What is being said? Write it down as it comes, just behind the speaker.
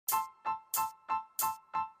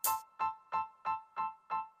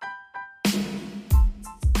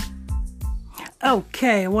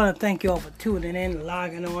Okay, I want to thank you all for tuning in and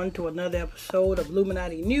logging on to another episode of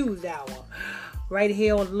Illuminati News Hour, right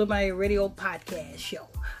here on the Illuminati Radio Podcast Show.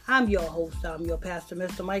 I'm your host, I'm your pastor,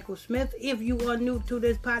 Mr. Michael Smith. If you are new to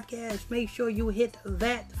this podcast, make sure you hit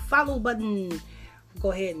that follow button.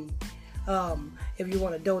 Go ahead and, if you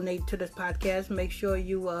want to donate to this podcast, make sure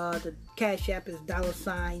you, the Cash App is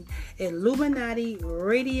 $ Illuminati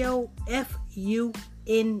Radio FUND.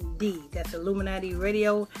 That's Illuminati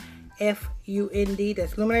Radio FUND. That's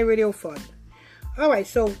Illuminati Radio Fund. Alright,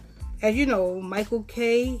 so as you know, Michael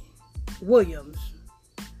K. Williams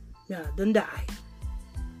done died.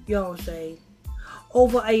 You know what I'm saying?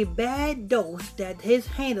 Over a bad dose that his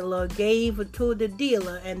handler gave to the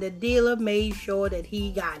dealer, and the dealer made sure that he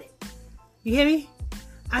got it. You hear me?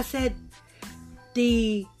 I said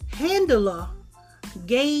the handler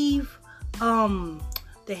gave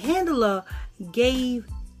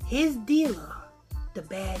his dealer the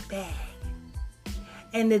bad bag,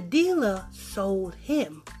 and the dealer sold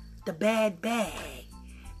him the bad bag.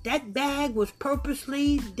 That bag was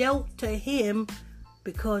purposely dealt to him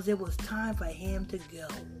because it was time for him to go.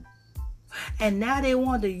 And now they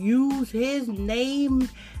want to use his name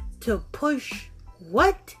to push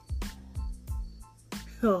what?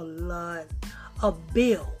 Oh Lord, a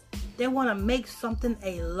bill. They want to make something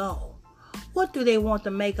a law. What do they want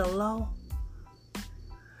to make a law?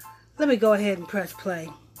 Let me go ahead and press play.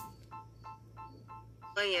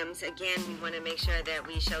 Williams, again, we want to make sure that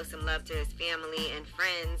we show some love to his family and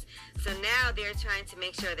friends. So now they're trying to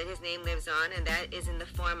make sure that his name lives on, and that is in the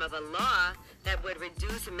form of a law that would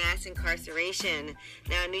reduce mass incarceration.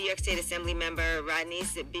 Now, New York State Assembly member Rodney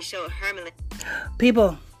Bishop-Herman.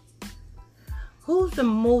 People, who's the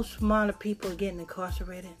most amount of people getting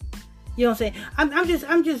incarcerated? You know what I'm saying?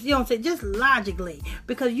 I'm just, you know what I'm saying? Just logically.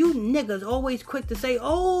 Because you niggas always quick to say,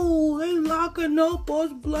 oh, they locking up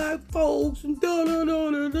us black folks and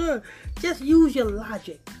da-da-da-da-da. Just use your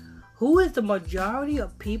logic. Who is the majority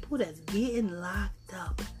of people that's getting locked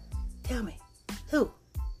up? Tell me. Who?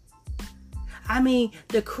 I mean,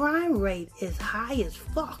 the crime rate is high as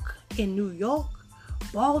fuck in New York,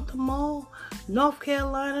 Baltimore, North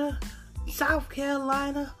Carolina, South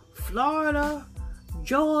Carolina, Florida,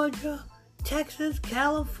 Georgia, Texas,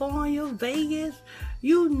 California, Vegas,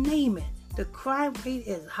 you name it. The crime rate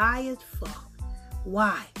is high as fuck.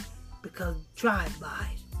 Why? Because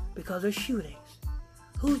drive-bys, because of shootings.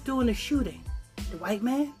 Who's doing the shooting? The white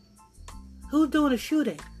man? Who's doing the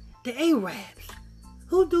shooting? The Arabs.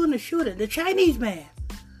 Who's doing the shooting? The Chinese man.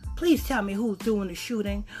 Please tell me who's doing the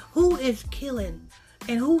shooting. Who is killing?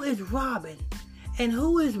 And who is robbing? And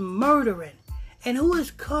who is murdering? And who is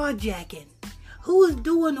carjacking? Who is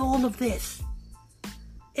doing all of this?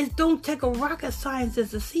 It don't take a rocket scientist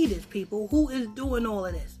to see this, people. Who is doing all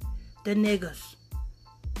of this? The niggas.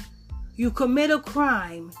 You commit a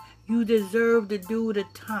crime, you deserve to do the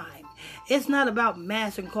time. It's not about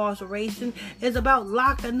mass incarceration. It's about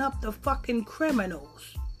locking up the fucking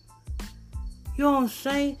criminals. You know what I'm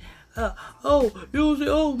saying? You know what I'm saying?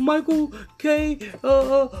 Oh, Michael K.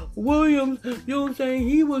 Williams, you know what I'm saying?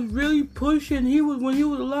 He was really pushing. When he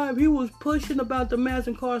was alive, he was pushing about the mass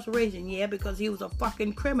incarceration. Yeah, because he was a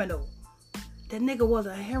fucking criminal. That nigga was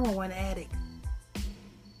a heroin addict.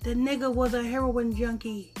 The nigga was a heroin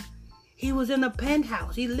junkie. He was in a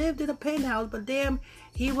penthouse. He lived in a penthouse, but damn,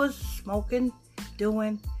 he was smoking,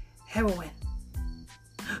 doing heroin.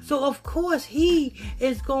 So, of course, he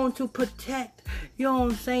is going to protect, you know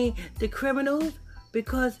what I'm saying, the criminals.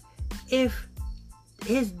 Because if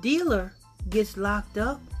his dealer gets locked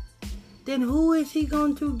up, then who is he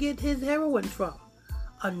going to get his heroin from?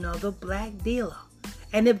 Another black dealer.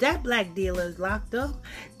 And if that black dealer is locked up,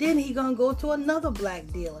 then he going to go to another black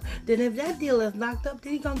dealer. Then if that dealer is locked up,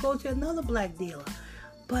 then he going to go to another black dealer.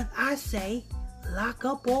 But I say, lock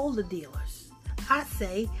up all the dealers. I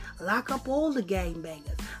say, lock up all the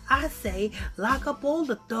gangbangers. I say, lock up all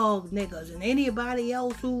the thug niggas and anybody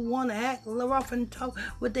else who want to act rough and tough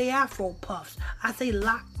with their afro puffs. I say,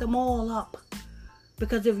 lock them all up.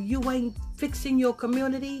 Because if you ain't fixing your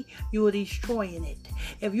community, you are destroying it.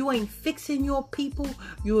 If you ain't fixing your people,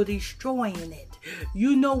 you are destroying it.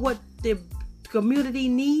 You know what the community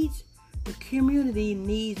needs? The community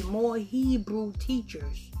needs more Hebrew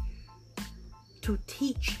teachers to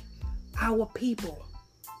teach our people.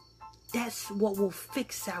 That's what will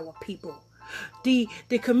fix our people. The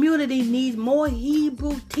community needs more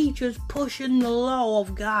Hebrew teachers pushing the law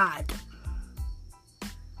of God.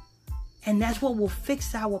 And that's what will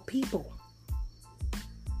fix our people.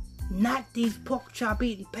 Not these pork chop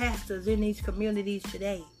eating pastors in these communities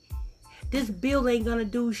today. This bill ain't gonna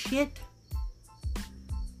do shit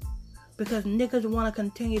because niggas want to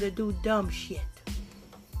continue to do dumb shit.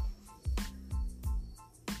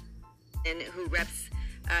 reps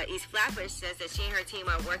East Flatbush says that she and her team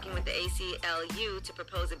are working with the ACLU to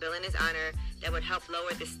propose a bill in his honor that would help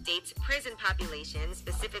lower the state's prison population,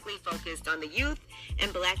 specifically focused on the youth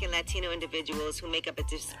and Black and Latino individuals who make up a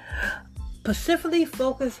specifically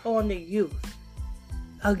focused on the youth.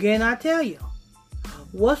 Again, I tell you,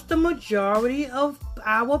 what's the majority of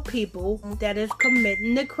our people that is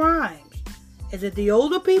committing the crimes? Is it the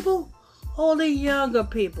older people or the younger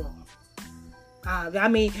people? I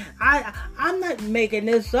mean, I'm not making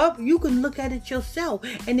this up. You can look at it yourself.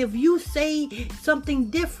 And if you say something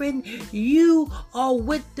different, you are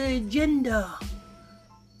with the agenda.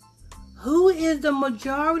 Who is the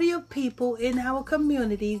majority of people in our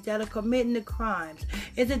communities that are committing the crimes?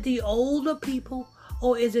 Is it the older people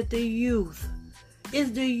or is it the youth? It's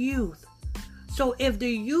the youth. So if the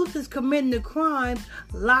youth is committing the crimes,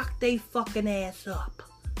 lock they fucking ass up.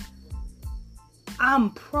 I'm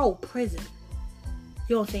pro-prison.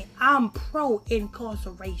 You know what I'm saying? I'm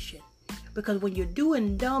pro-incarceration. Because when you're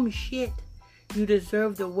doing dumb shit, you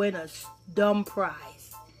deserve to win a dumb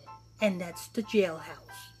prize. And that's the jailhouse.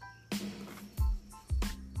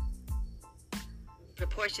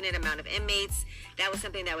 Proportionate amount of inmates. That was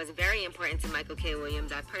something that was very important to Michael K.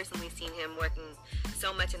 Williams. I've personally seen him working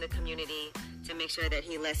so much in the community to make sure that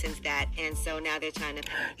he lessens that. And so now they're trying to...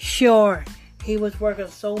 Sure. He was working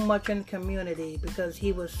so much in the community because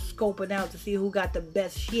he was scoping out to see who got the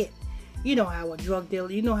best shit. You know how a drug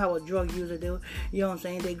dealer, you know how a drug user do. You know what I'm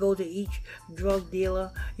saying? They go to each drug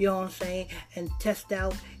dealer, you know what I'm saying, and test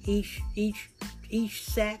out each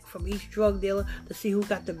sack from each drug dealer to see who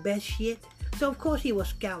got the best shit. So of course he was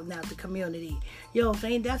scouting out the community. You know what I'm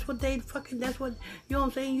saying? That's what, you know what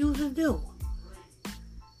I'm saying, users do.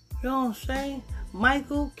 You know what I'm saying?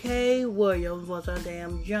 Michael K. Williams was a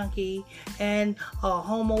damn junkie and a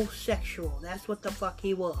homosexual. That's what the fuck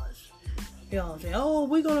he was. You know what I'm saying? Oh,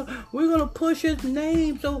 we're gonna push his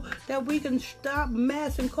name so that we can stop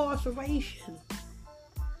mass incarceration.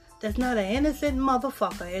 There's not an innocent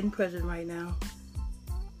motherfucker in prison right now.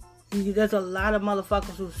 There's a lot of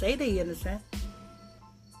motherfuckers who say they innocent.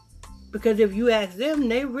 Because if you ask them,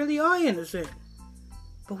 they really are innocent.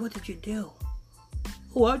 But what did you do?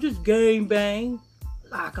 Oh, I just gang bang.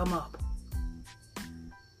 Lock them up.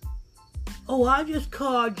 Oh, I just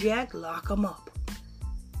carjack. Lock them up.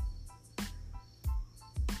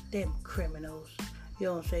 Them criminals. You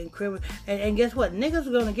know what I'm saying? Criminals. And guess what? Niggas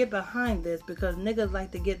are going to get behind this because niggas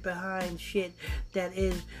like to get behind shit that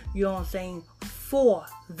is, you know what I'm saying, for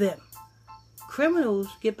them. Criminals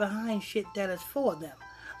get behind shit that is for them.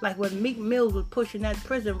 Like when Meek Mills was pushing that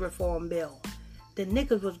prison reform bill. The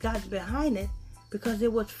niggas was gotten behind it because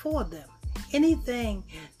it was for them. Anything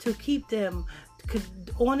to keep them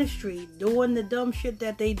on the street doing the dumb shit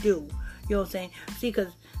that they do. You know what I'm saying?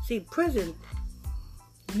 See, prison,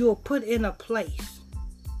 you're put in a place.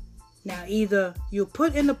 Now, either you're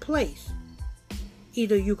put in a place,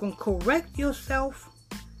 either you can correct yourself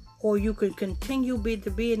or you can continue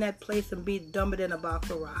to be in that place and be dumber than a box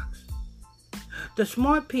of rocks. The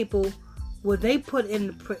smart people, when they put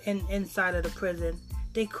inside of the prison,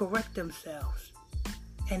 they correct themselves.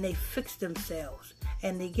 And they fix themselves.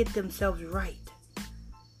 And they get themselves right.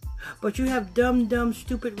 But you have dumb,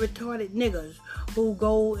 stupid, retarded niggas who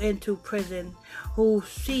go into prison, who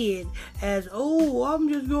see it as, oh, I'm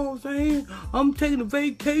just going to say, I'm taking a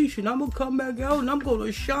vacation. I'm going to come back out and I'm going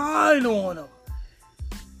to shine on them.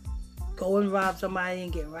 Go and rob somebody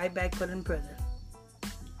and get right back put in prison.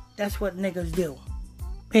 That's what niggas do.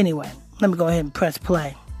 Anyway, let me go ahead and press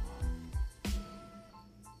play.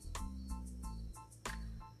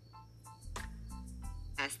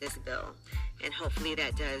 This bill, and hopefully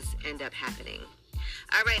that does end up happening.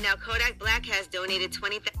 All right, now Kodak Black has donated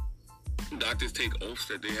 20,000. Doctors take oaths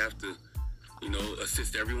that they have to,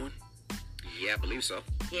 assist everyone? Yeah, I believe so.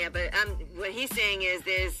 Yeah, but what he's saying is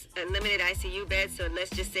there's a limited ICU bed, so let's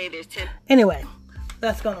just say there's 10. Anyway,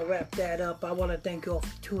 that's going to wrap that up. I want to thank you all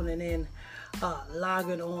for tuning in,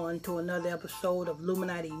 logging on to another episode of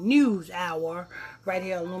Illuminati News Hour right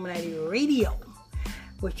here on Illuminati Radio.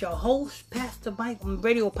 With your host, Pastor Mike,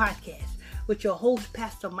 radio podcast, with your host,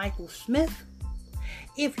 Pastor Michael Smith.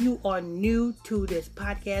 If you are new to this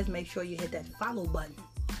podcast, make sure you hit that follow button.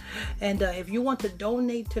 And if you want to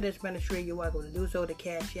donate to this ministry, you're welcome to do so. The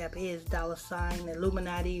Cash App is $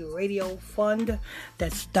 Illuminati Radio Fund.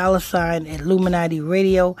 That's $ Illuminati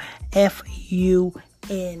Radio FUND.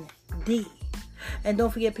 And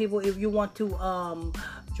don't forget, people, if you want to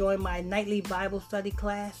join my nightly Bible study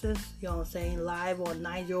classes, you know what I'm saying, live on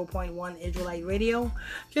 90.1 Israelite Radio,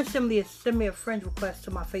 just send me a friend request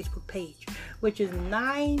to my Facebook page, which is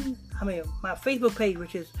my Facebook page,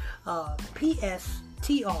 which is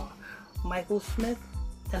PSTR Michael Smith.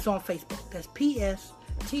 That's on Facebook. That's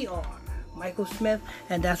PSTR Michael Smith,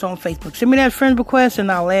 and that's on Facebook. Send me that friend request,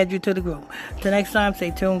 and I'll add you to the group. Till next time,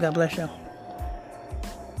 stay tuned. God bless you.